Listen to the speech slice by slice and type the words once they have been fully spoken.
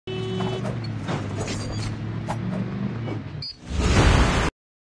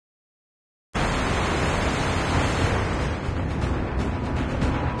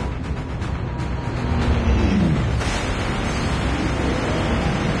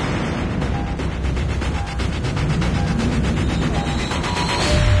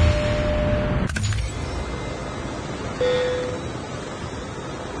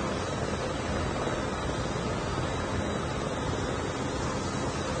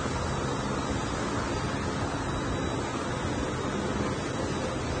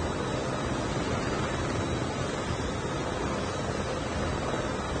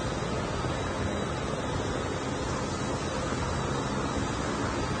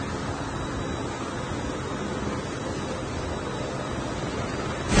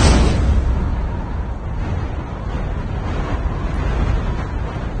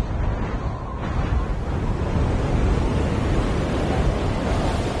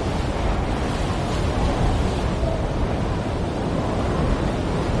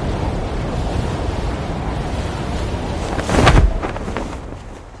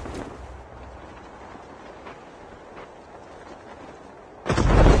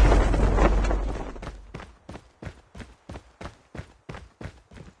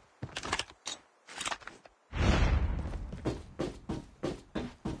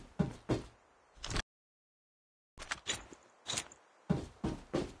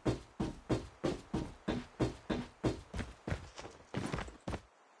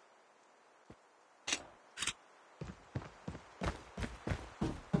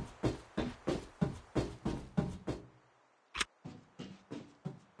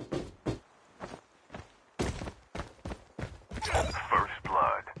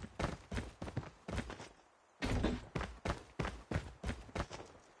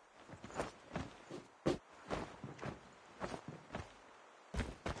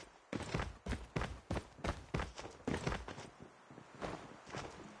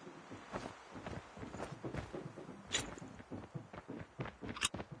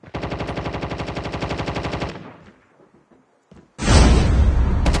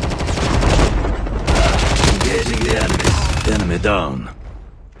Enemy down.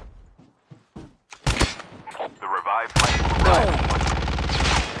 The revived flight will arrive.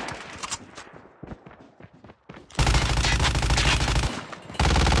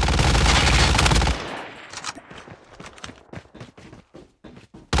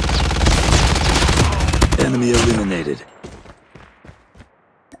 Enemy eliminated.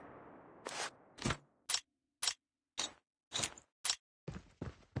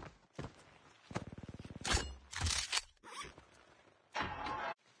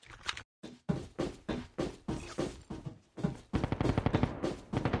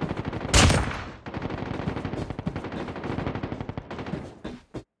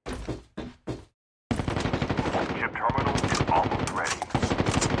 Ship terminal is almost ready.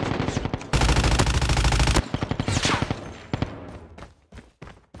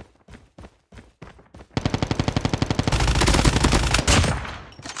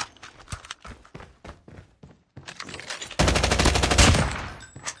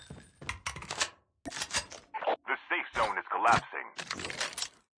 The safe zone is collapsing.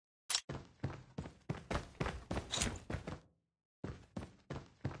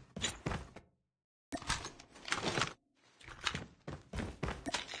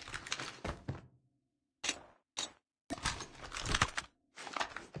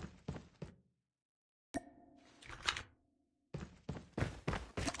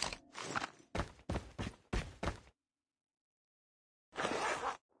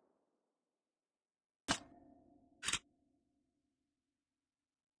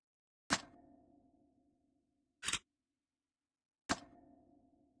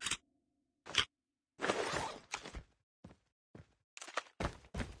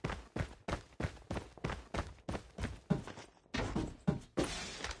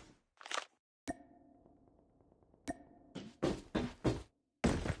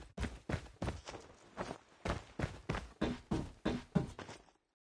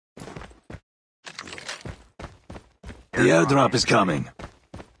 The airdrop is coming.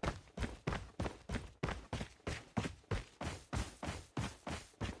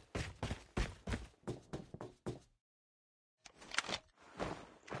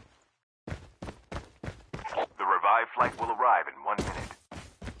 The revived flight will arrive in 1 minute.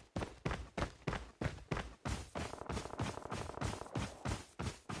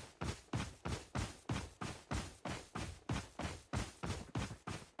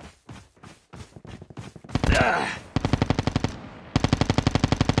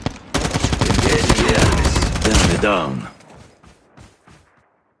 Engage the enemies. Enemy down.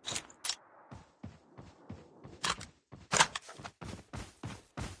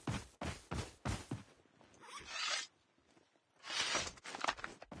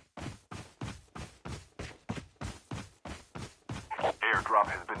 Airdrop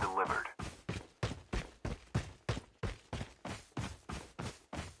has been delivered.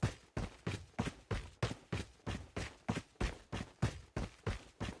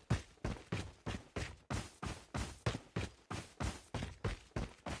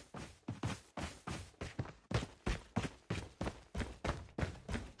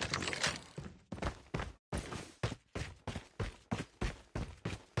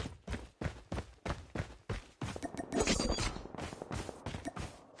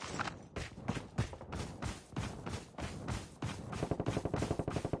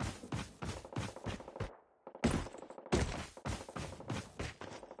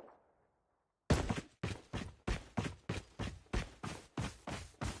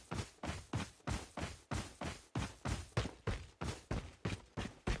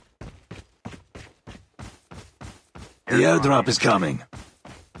 The airdrop is coming.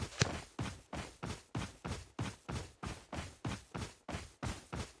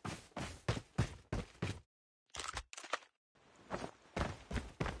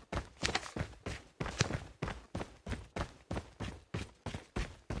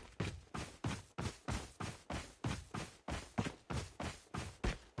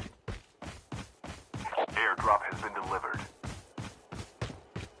 Airdrop has been delivered.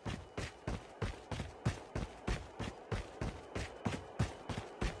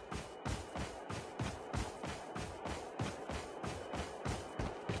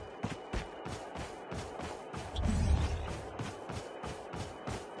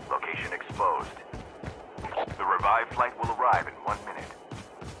 Location exposed. The revived flight will arrive in 1 minute.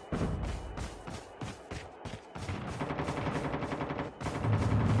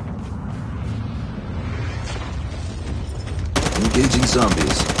 Engaging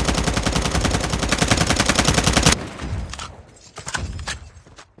zombies.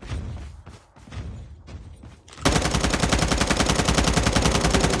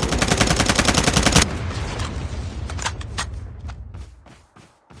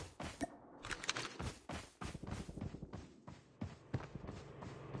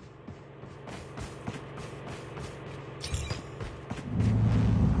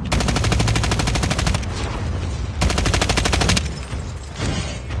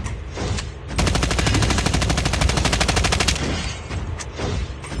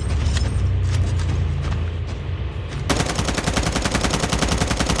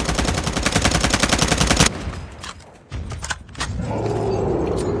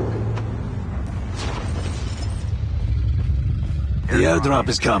 The airdrop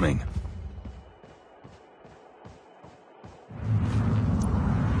is coming.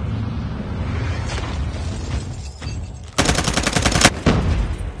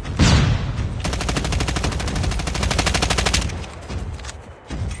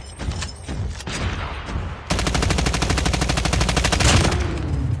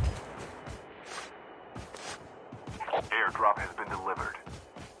 Airdrop has been delivered.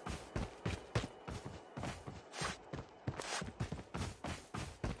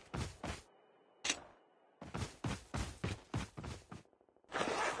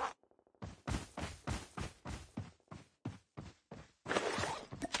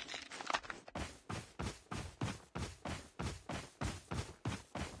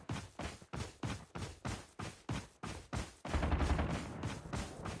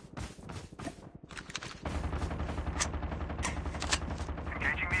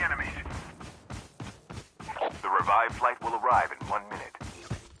 Engaging the enemies. The revived flight will arrive in 1 minute.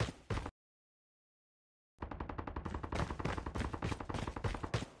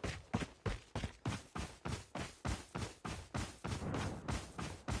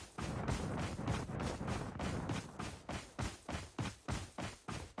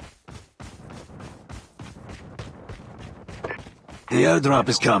 The airdrop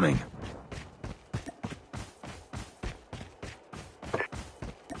is coming.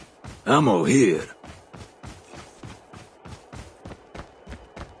 Ammo here.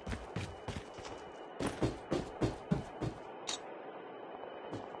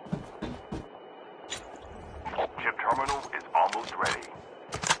 Chip terminal is almost ready.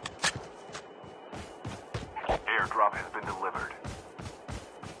 Airdrop has been delivered.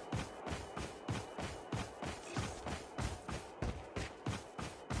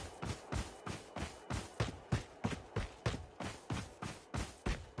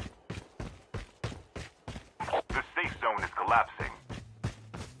 The safe zone is collapsing.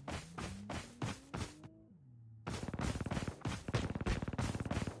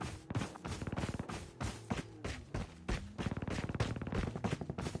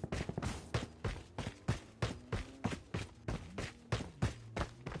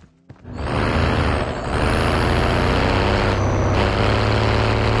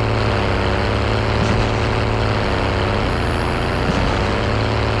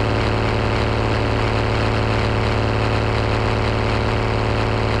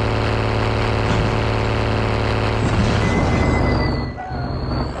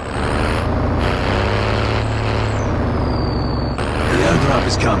 The airdrop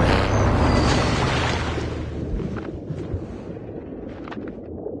is coming.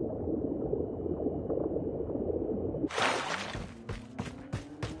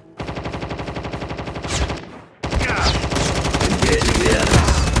 Engaging the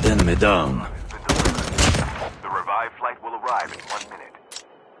enemies. Enemy down. Has been delivered. The revived flight will arrive in 1 minute.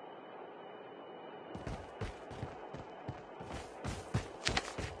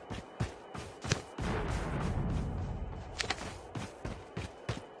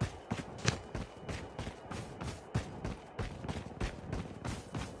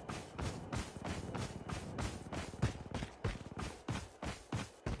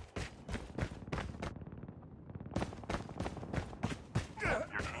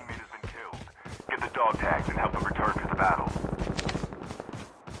 Your teammate has been killed. Get the dog tags and help them return to the battle.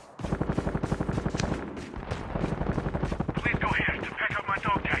 Please go here to pick up my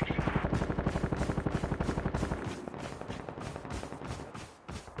dog tags.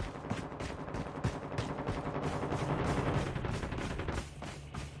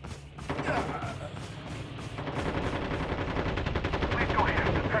 Please go here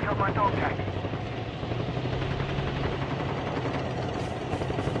to pick up my dog tags.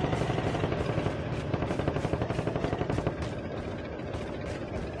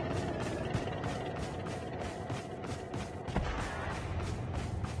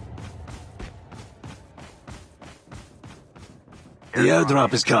 The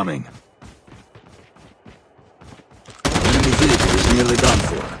airdrop is coming. Enemy vehicle is nearly done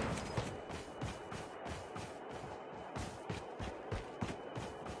for.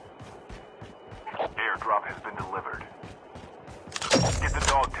 Airdrop has been delivered. Get the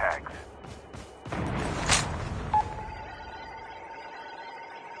dog tags.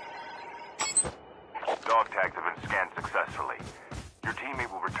 Dog tags have been scanned successfully. Your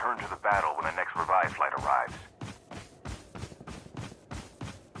teammate will return to the battle when the next revive flight arrives.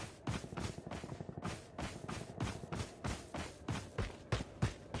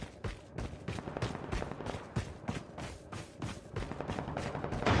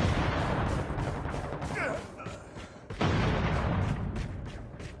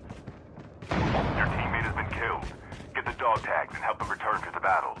 Your teammate has been killed. Get the dog tags and help them return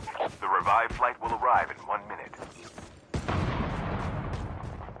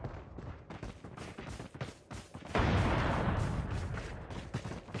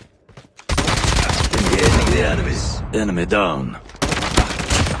the enemies. Enemy down.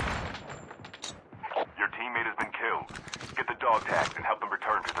 Your teammate has been killed. Get the dog tags and help them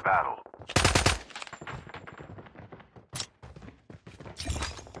return to the battle.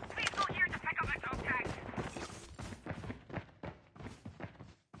 Please go here to pick up my dog tags.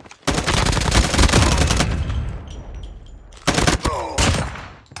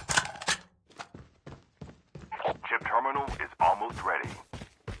 Chip terminal is almost ready.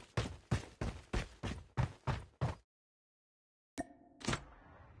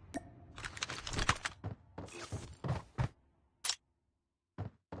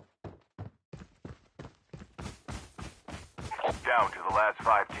 Down to the last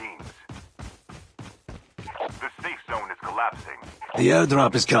 5 teams. The safe zone is collapsing. The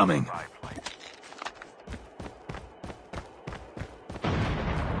airdrop is coming. Revive flight.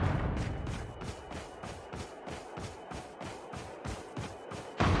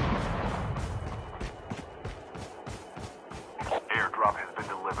 Airdrop has been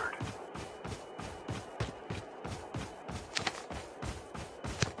delivered.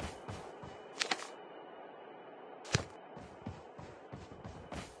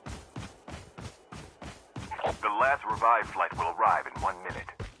 The last revive flight will arrive in 1 minute.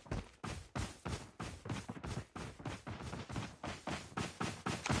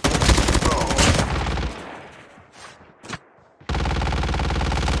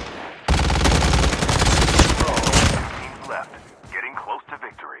 Teams left, getting close to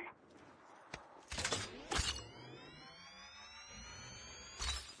victory.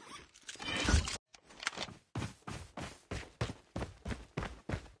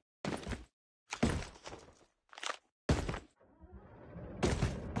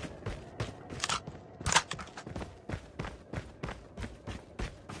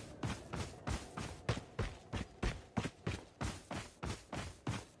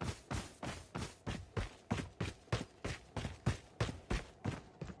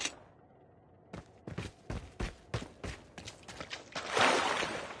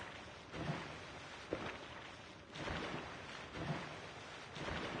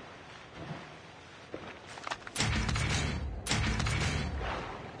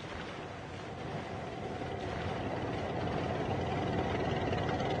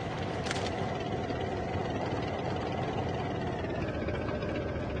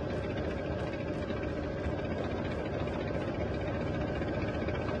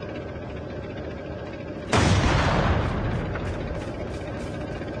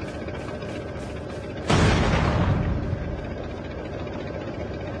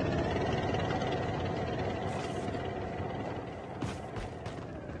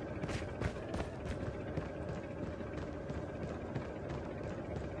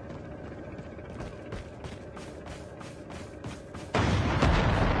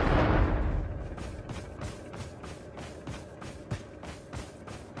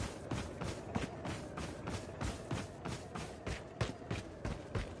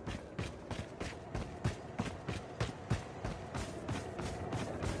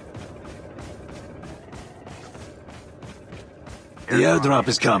 The airdrop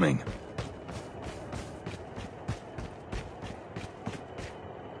is coming.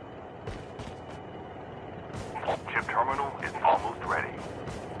 Chip terminal is almost ready.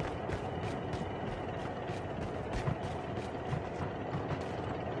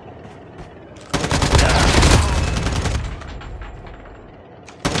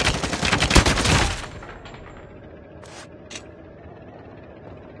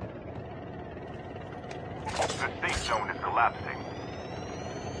 The safe zone is collapsing.